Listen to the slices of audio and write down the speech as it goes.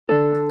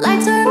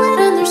Lights are lit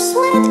and there's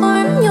sweat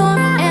on your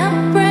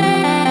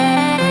embrace.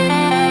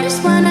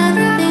 Just one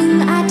other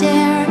thing I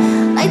dare.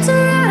 Lights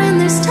are out and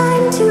there's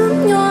time to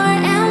your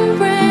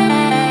embrace.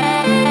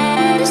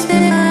 Just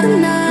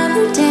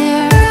another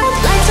dare.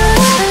 Lights are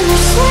lit and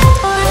there's sweat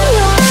on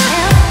your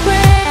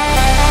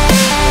embrace.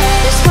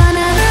 Just one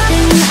other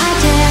thing I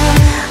dare.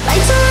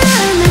 Lights are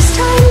out and there's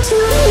time to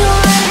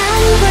your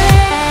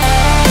embrace.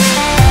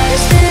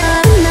 Just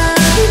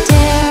another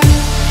dare.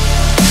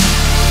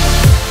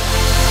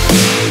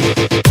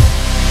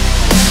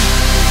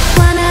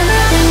 One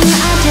other thing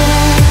I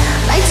dare.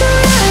 Lights are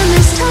out and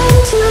there's time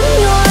to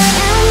your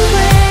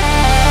embrace.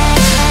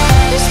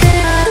 Just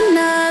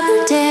another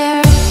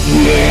dare.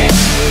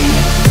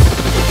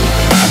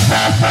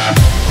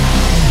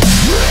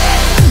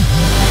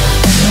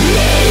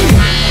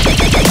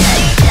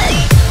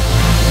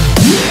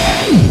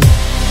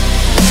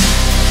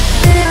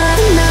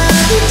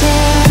 Another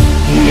dare.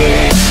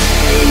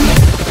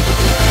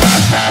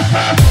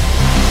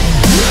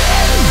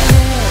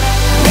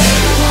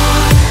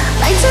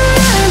 Lights are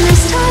out and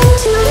there's time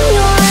to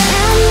your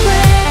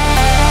embrace.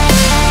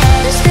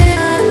 Just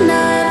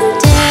another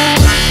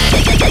dare.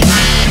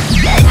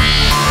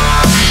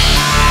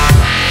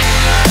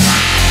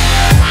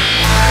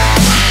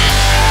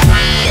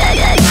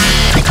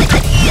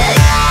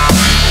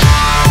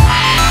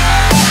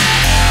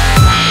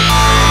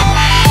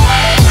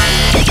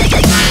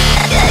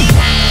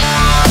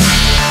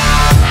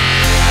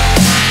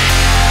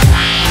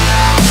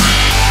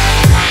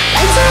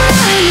 Lights are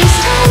out and there's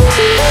time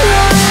to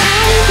your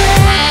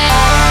embrace.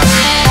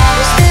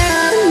 Just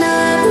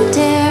another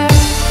dare.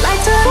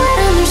 Lights are out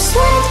and there's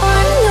sweat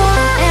on your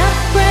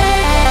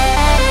embrace.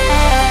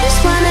 Just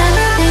one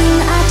other thing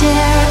I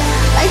dare.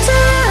 Lights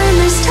are out and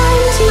there's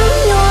time to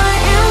your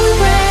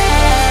embrace.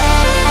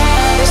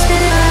 Just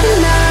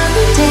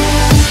another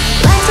dare.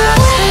 Lights are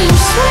out and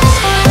there's sweat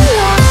on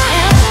your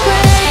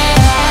embrace.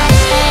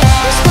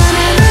 Just one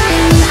other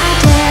thing I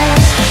dare.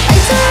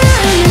 Lights are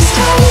out and there's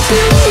time to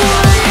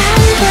your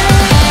embrace.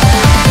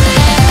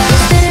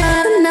 Just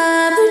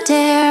another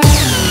dare.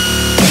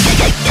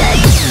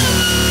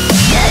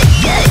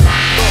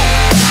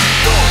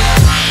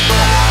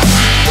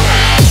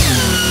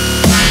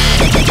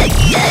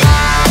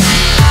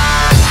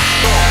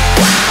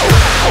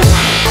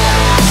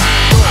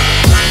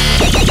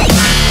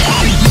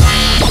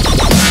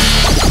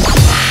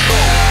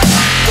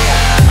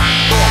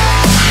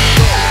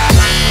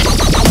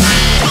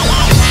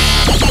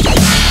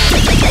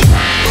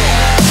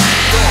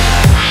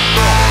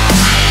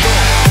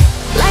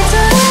 Lights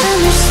are out and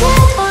there's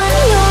sweat on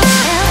your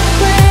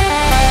embrace.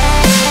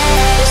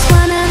 Just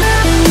one other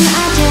thing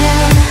I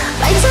dare.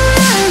 Lights are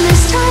out and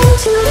there's time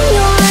to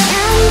your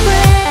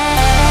embrace.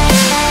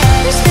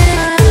 Just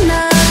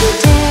another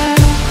dare.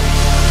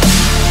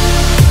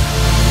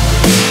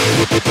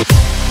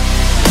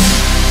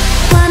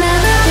 One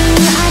other thing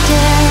I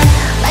dare.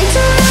 Lights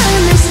are out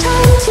and there's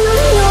time to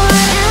your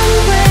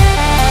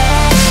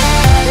embrace.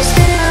 Just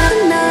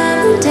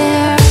another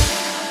dare.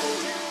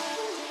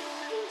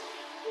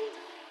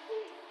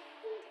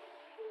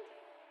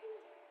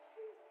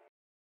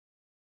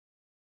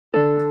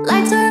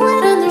 Lights are lit